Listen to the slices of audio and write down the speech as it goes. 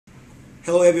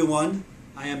Hello everyone,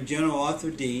 I am General Arthur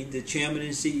Dean, the Chairman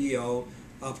and CEO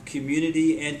of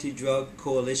Community Anti-Drug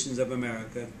Coalitions of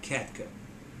America, CADCA.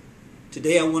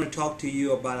 Today I want to talk to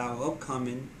you about our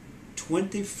upcoming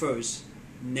 21st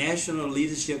National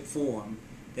Leadership Forum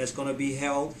that's going to be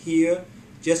held here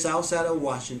just outside of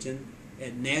Washington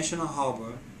at National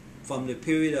Harbor from the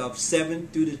period of 7th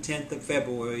through the 10th of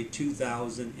February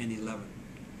 2011.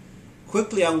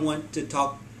 Quickly, I want to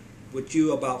talk with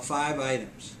you about 5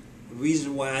 items. The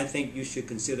reason why I think you should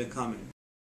consider coming.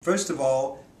 First of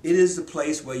all, it is the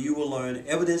place where you will learn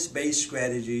evidence-based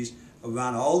strategies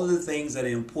around all of the things that are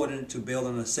important to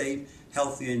building a safe,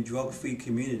 healthy, and drug-free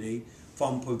community,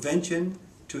 from prevention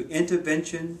to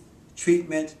intervention,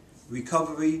 treatment,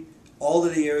 recovery, all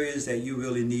of the areas that you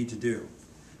really need to do.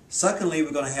 Secondly,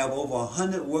 we're going to have over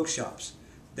 100 workshops.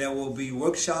 There will be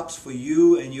workshops for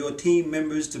you and your team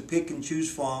members to pick and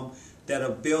choose from that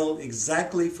are built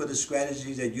exactly for the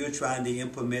strategies that you're trying to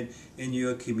implement in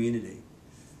your community.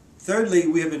 Thirdly,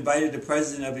 we have invited the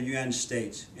President of the United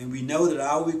States, and we know that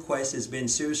our request has been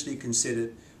seriously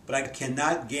considered, but I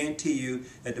cannot guarantee you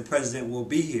that the President will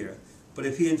be here. But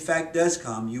if he in fact does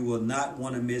come, you will not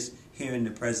want to miss hearing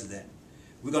the President.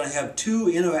 We're going to have 2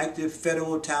 interactive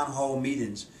federal town hall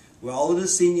meetings where all of the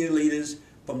senior leaders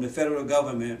from the federal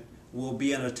government will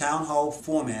be in a town hall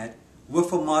format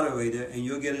with a moderator, and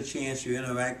you'll get a chance to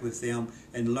interact with them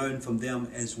and learn from them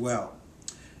as well.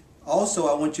 Also,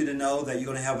 I want you to know that you're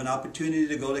going to have an opportunity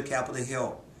to go to Capitol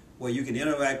Hill, where you can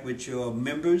interact with your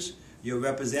members, your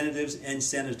representatives, and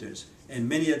senators. And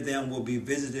many of them will be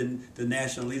visiting the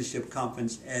National Leadership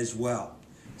Conference as well.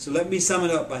 So let me sum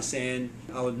it up by saying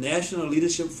our National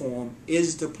Leadership Forum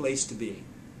is the place to be.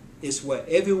 It's where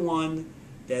everyone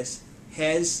that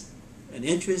has an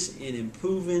interest in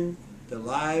improving the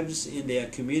lives in their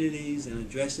communities and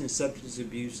addressing substance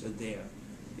abuse are there.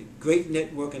 Great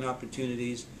networking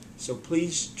opportunities, so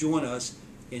please join us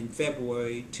in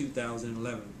February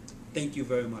 2011. Thank you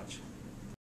very much.